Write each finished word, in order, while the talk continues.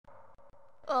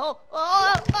Oh,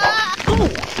 oh, ah!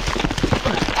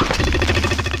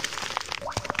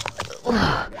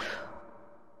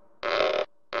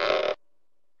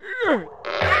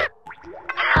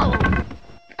 Ow!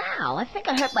 Ow, I think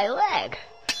I hurt my leg.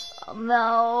 Oh,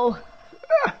 no.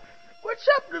 What's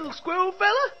up, little squirrel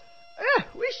fella?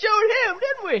 We showed him,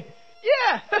 didn't we?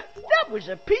 Yeah, that was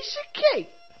a piece of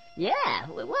cake. Yeah,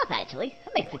 it was actually.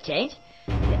 That makes a change.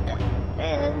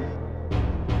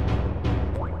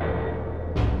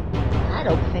 I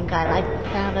don't think I like the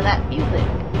sound of that music.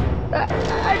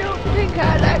 I don't think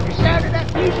I like the sound of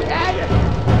that music either.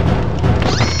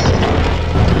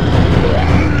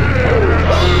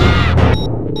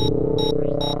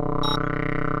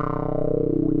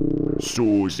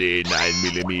 Susie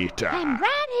 9mm. I'm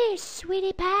right here,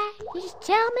 sweetie pie. You just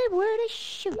tell me where to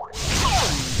shoot.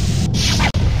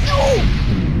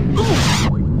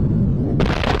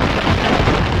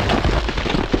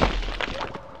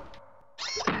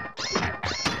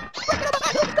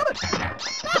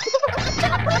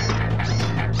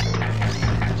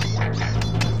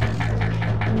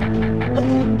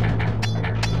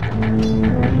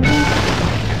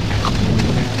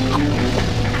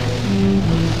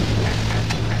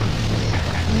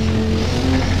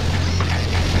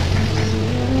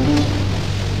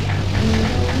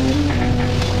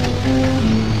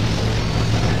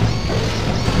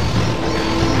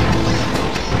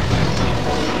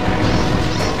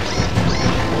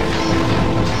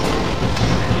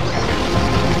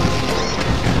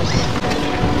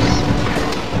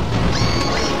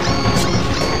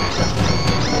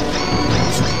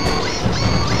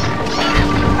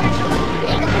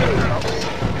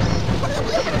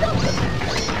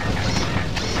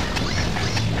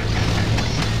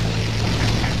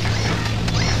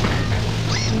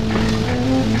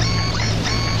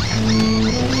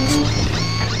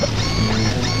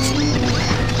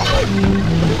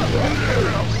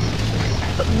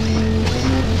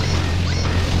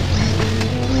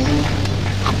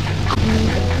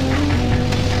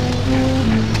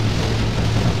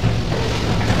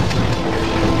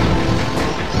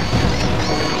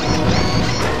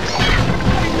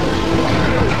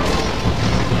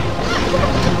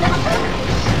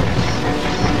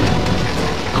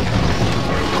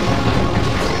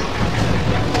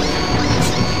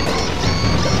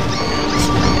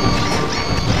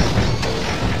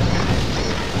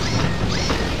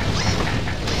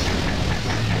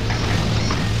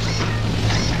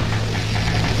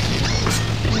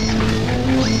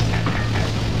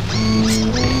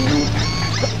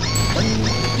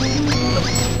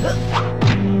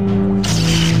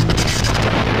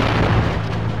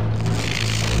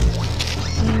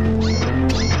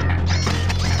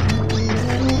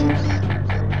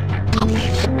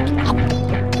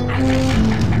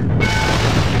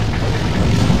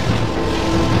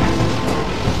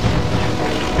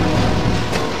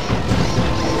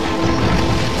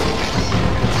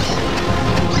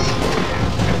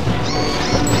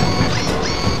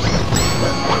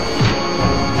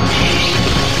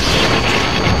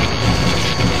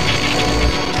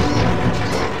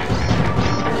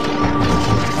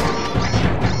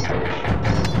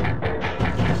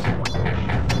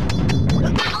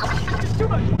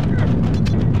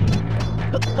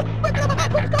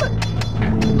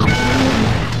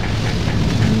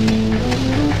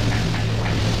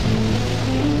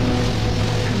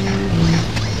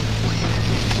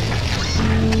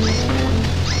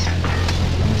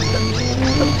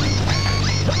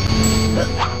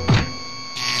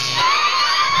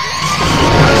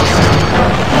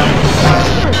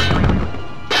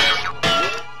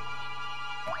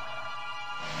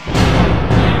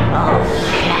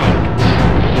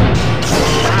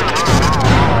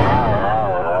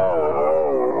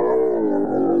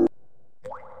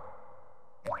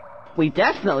 We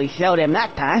definitely showed him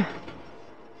that time.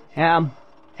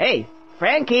 Hey,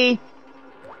 Frankie!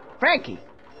 Frankie!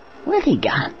 Where's he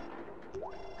gone?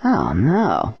 Oh,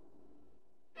 no.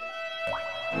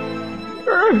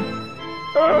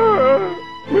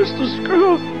 Mr.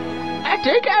 Squirrel, I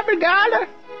think I forgot her.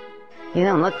 You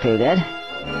don't look too good.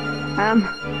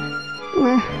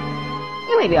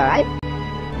 You may be alright.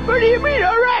 What do you mean,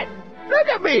 alright? Look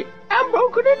at me! I'm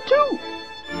broken in two.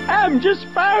 I'm just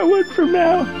firewood from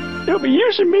now. They'll be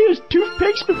using me as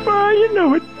toothpicks before you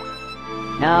know it.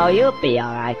 No, you'll be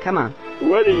alright. Come on.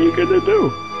 What are you gonna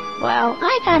do? Well,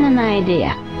 I got an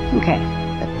idea. Okay,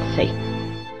 let's see.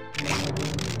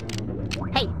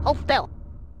 Hey, hold still.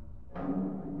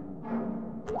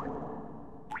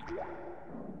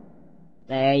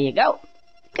 There you go.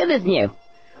 Good as new.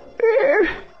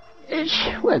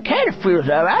 It kind of feels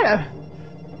alright.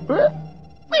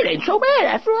 It ain't so bad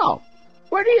after all.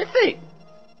 What do you think?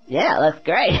 Yeah, it looks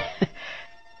great.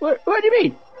 What do you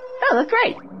mean? Oh, it looks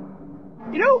great.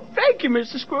 You know, thank you,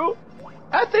 Mr. Squirrel.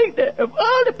 I think that of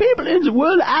all the people in the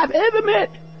world I've ever met,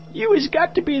 you has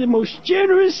got to be the most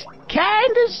generous,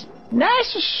 kindest,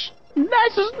 nicest,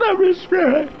 loveliest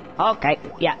guy. Okay,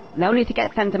 yeah, no need to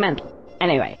get sentimental.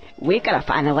 Anyway, we gotta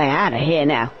find a way out of here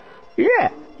now.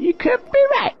 Yeah, you could be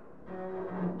right.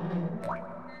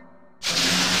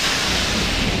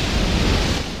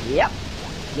 Yep,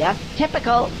 just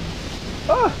typical.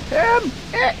 Oh,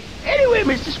 anyway,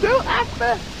 Mr. Squirrel,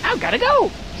 I've gotta go.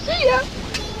 See ya.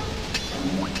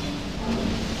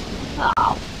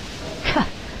 Oh.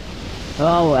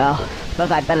 Oh well,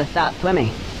 suppose I'd better start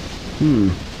swimming.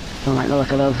 Don't like the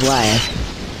look of those wires.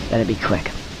 Better be quick.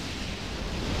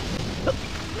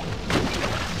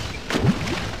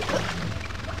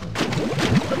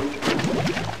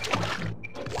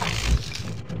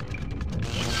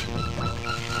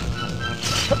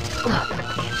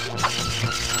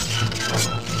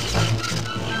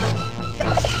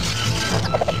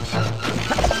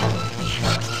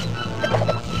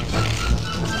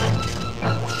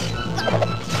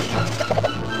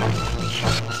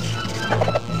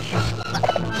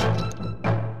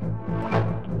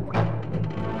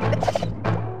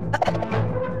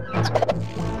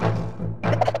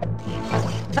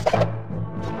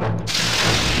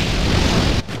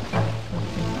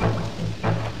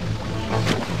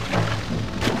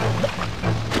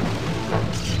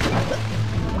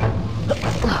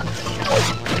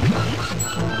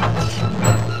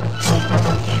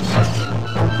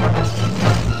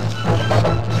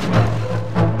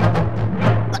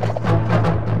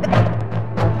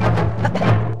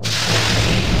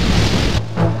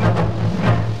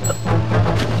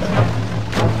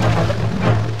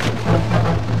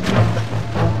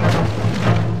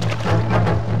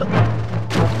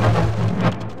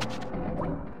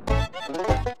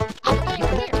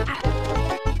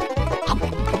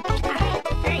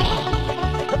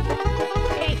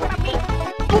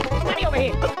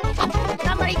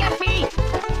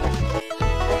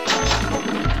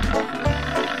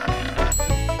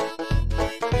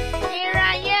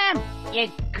 You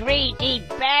greedy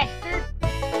bastard!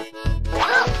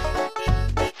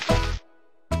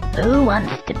 Who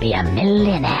wants to be a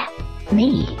millionaire?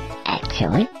 Me,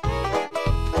 actually.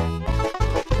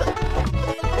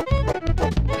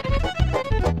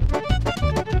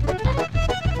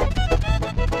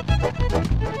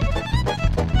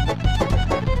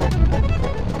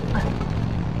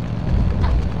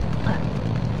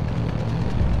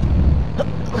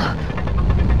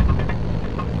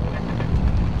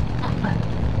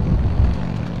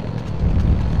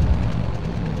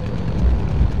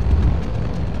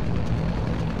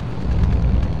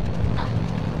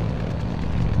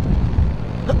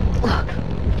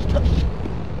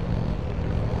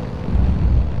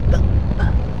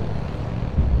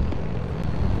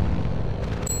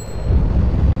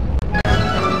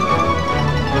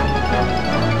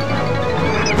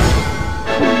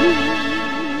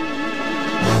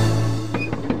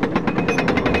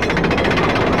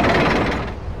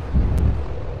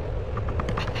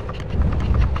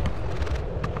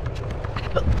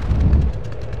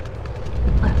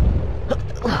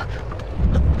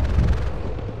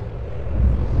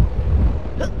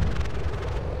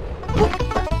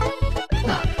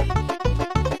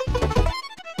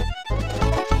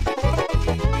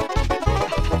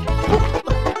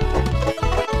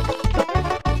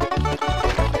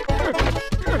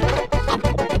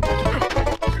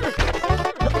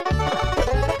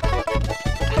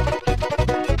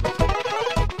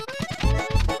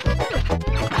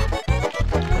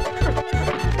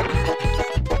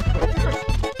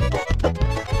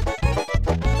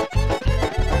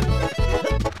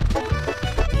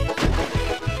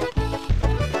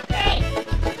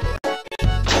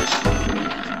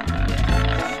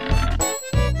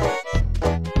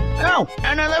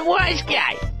 Another wise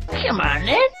guy. Come on,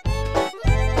 then.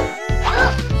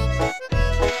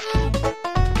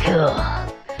 Cool.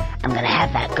 I'm gonna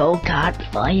have that gold card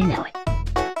before you know it.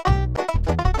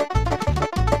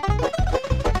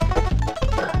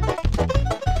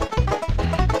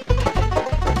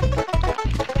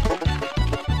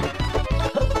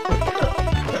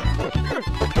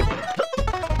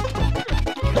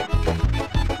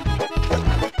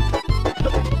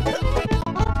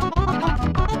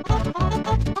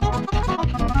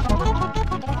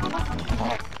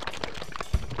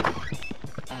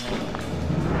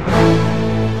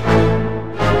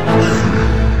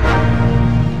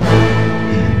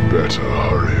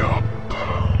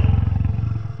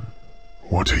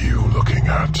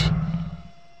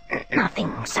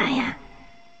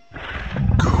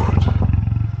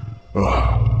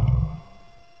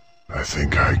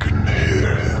 think I can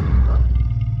hear him.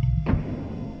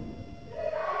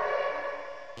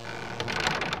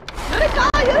 Eureka!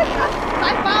 Eureka!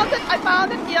 I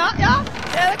found it! Yeah!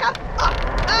 Eureka!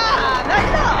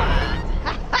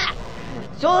 Nice!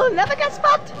 You'll never guess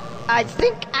what? I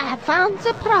think I have found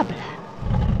the problem.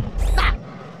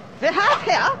 We have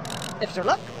here, if you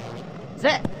look,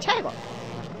 the table.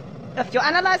 If you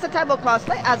analyze the table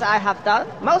closely, as I have done,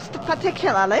 most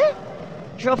particularly,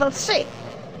 you will see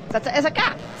that there is a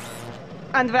gap.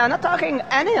 And we are not talking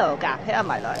any old gap here,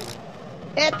 my lord.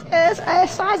 It is a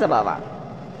sizable one.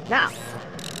 Now,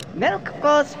 milk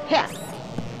goes here.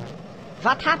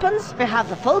 What happens? We have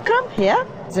the fulcrum here,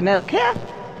 the milk here.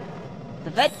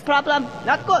 The weight problem,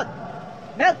 not good.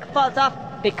 Milk falls off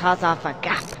because of a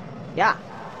gap. Yeah,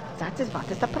 that is what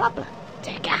is the problem.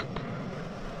 The gap.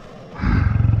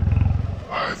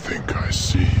 I think I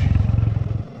see.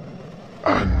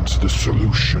 And the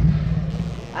solution?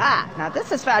 Now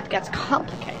this is where it gets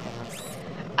complicated.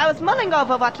 I was mulling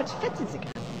over what would fit in the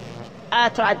gap. I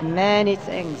tried many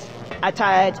things. I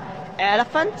tried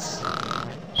elephants,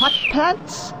 pot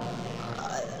plants,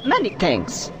 many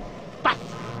things. But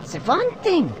the one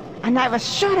thing, and I was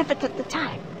sure of it at the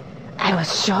time, I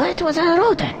was sure it was a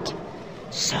rodent.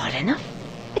 Sure enough,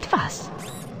 it was.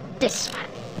 This one.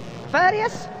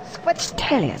 Various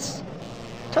Squidgetailius,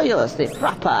 to use the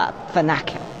proper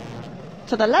vernacular.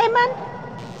 To the layman,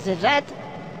 the red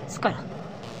squirrel.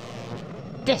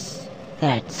 This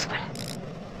red squirrel.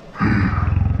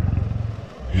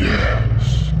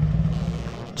 Yes.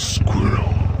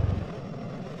 Squirrel.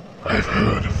 I've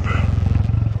heard of them.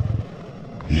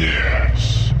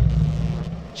 Yes.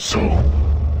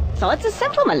 So it's a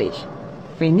simple, my liege.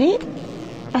 We need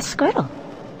a squirrel.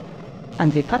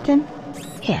 And we put him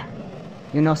here.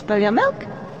 You no spill your milk,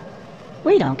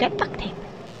 we don't get duct tape.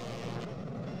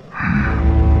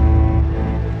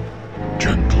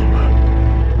 Gentlemen,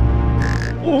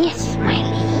 Yes, my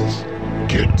liege.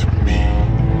 get me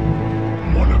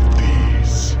one of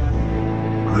these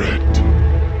red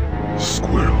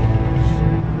squirrels.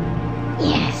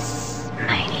 Yes,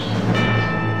 my liege.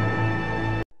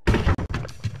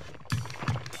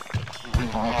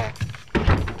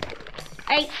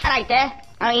 Hey, right there.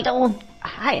 How you doing?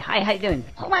 Hi, how you doing?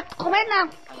 Come in now.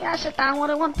 Yeah, sit down. What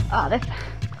do you want? Oh, this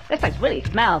place really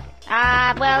smells.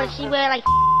 Well, see where like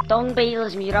dung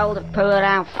beetles and you roll the poo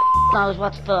around. Knows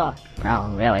what's for.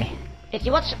 Oh, really? If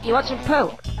you want some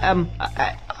poo.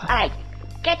 Alright,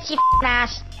 get your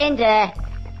ass in there.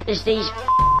 There's these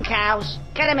cows.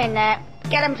 Get them in there.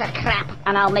 Get them to crap,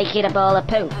 and I'll make you a bowl of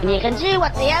poo. And you can do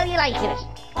what the hell you like with it.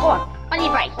 Go on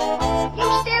your break.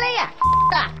 You still here?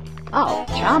 That. Oh,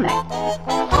 charming.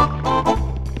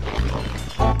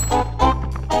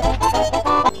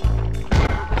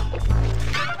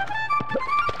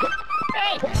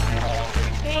 Hey,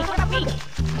 get up, me.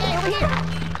 Hey, over here.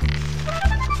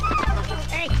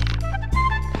 Hey.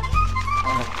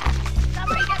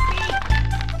 Somebody get me.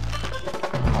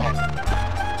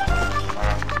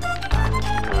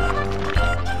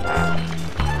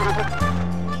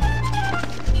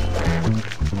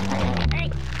 Hey.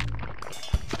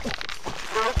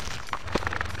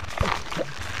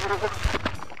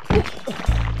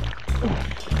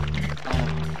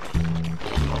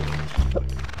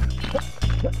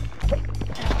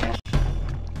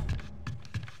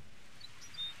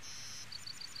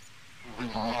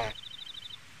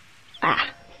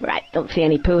 Right, don't see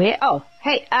any poo here. Oh,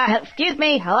 hey, excuse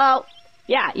me, hello?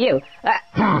 Yeah, you.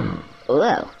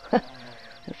 Whoa,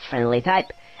 friendly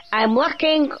type. I'm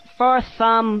looking for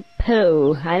some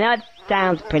poo. I know it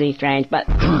sounds pretty strange, but...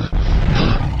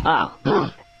 Oh.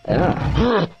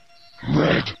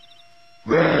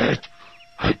 Red.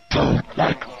 I don't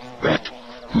like red.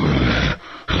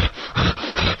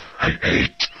 I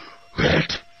hate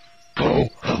red. Go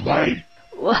away.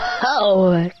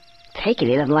 Whoa, take it,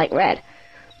 he doesn't like red.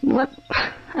 What?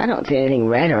 I don't see anything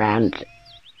red around.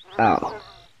 Oh.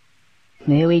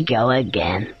 Here we go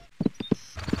again.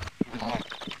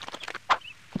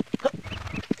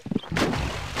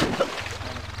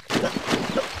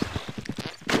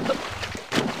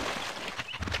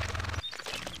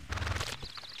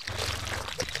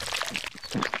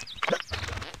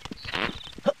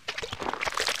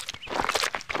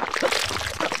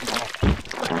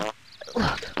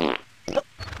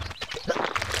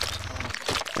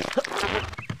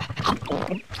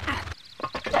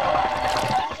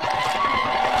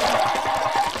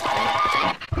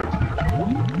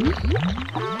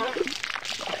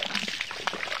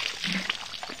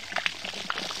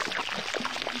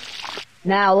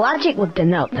 Now, logic would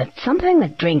denote that something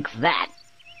that drinks that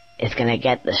is gonna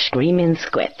get the screaming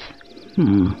squits.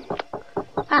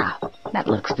 that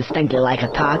looks distinctly like a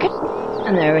target.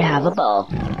 And there we have a ball.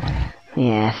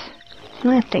 Yes,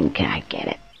 I think I get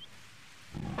it.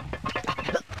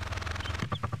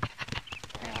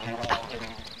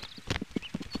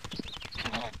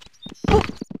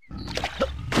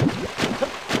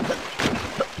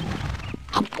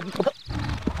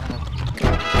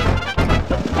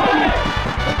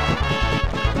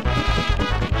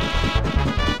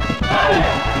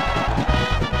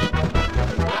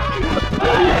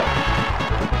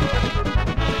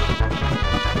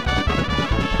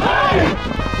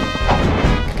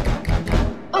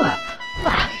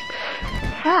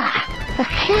 A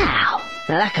cow.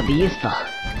 Now that could be useful.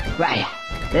 Right.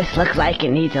 This looks like it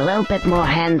needs a little bit more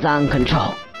hands-on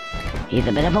control. He's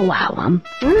a bit of a wow,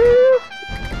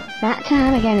 that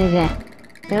time again, is it?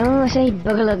 Oh, I see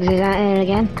buggerlugs is out here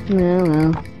again. Oh,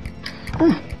 well.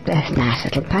 Oh, there's a nice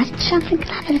little patch. I think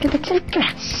I'll have a little bit of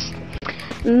grass.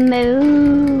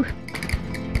 Moo.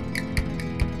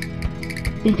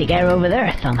 Need to get her over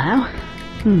there somehow.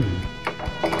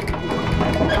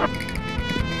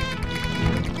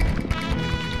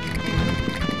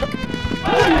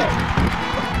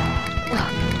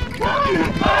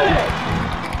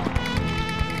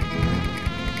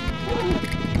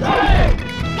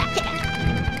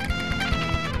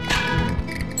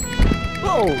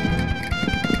 Oh,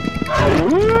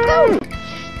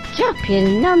 stop your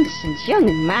nonsense, young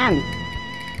man.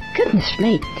 Goodness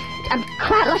me. I've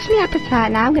quite lost my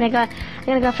appetite now. I'm gonna go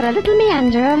for a little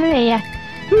meander over here.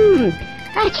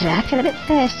 Actually, I feel a bit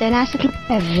thirsty. A nice little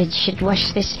beverage should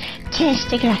wash this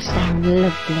tasty grass down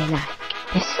lovely like.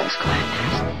 This looks quite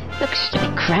nice. Looks to be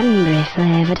cranberry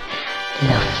flavoured.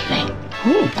 Lovely.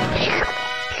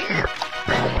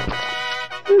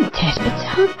 Taste buds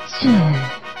hot.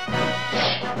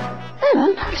 Oh,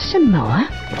 well, have some more.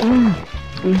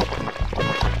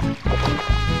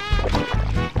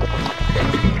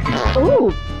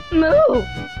 Oh, moo.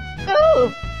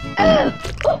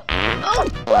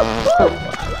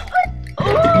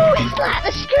 Oh, it's like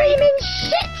the screaming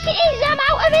shit it is. I'm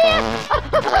out of here.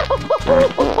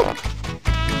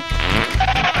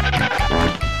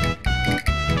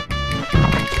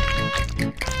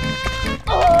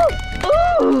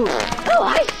 Oh,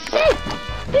 I say,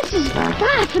 this is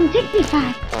far from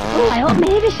dignified. Oh, I hope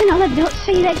Mavis and Olive don't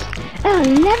see this. They'll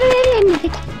never really end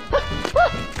it.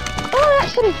 Oh,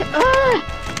 that's a bit.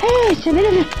 Hey, it's a bit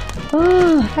of a.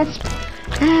 Oh, that's.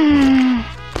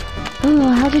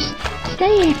 I'll just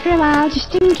stay here for a while,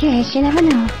 just in case. You never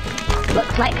know.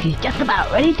 Looks like he's just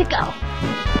about ready to go.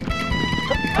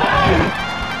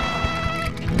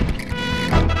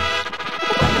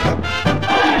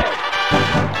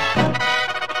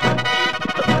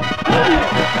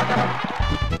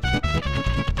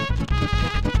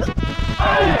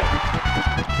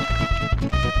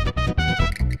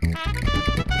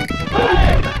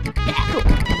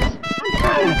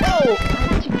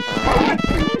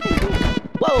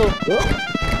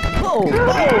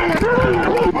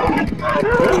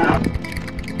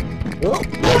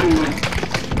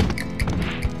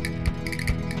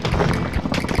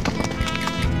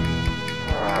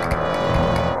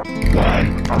 Why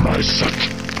am I such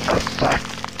a fat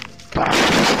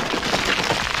bastard?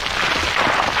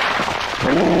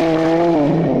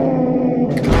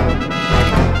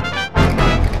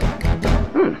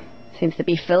 Seems to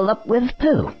be filled up with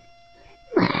poo.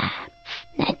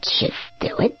 That should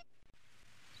do it.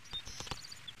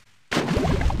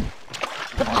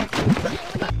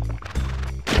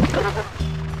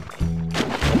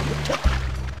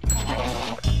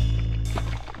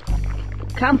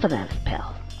 Confidence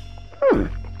pill.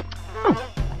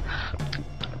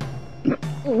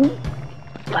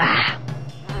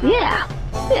 Yeah.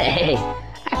 Hey,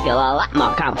 I feel a lot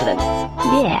more confident.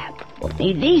 Yeah, won't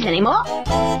need these anymore.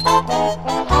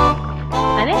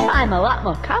 And if I'm a lot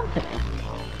more confident,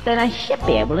 then I should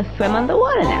be able to swim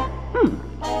underwater now.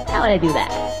 How would I do that?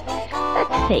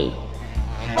 Let's see.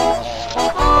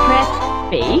 Press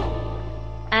B,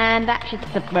 and that should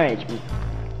submerge me.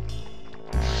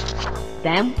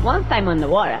 Then, once I'm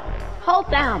underwater, hold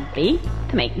down B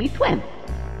to make me swim.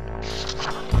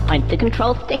 Point the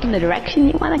control stick in the direction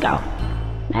you want to go.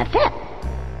 That's it.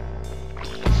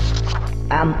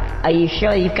 Are you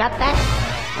sure you've got that?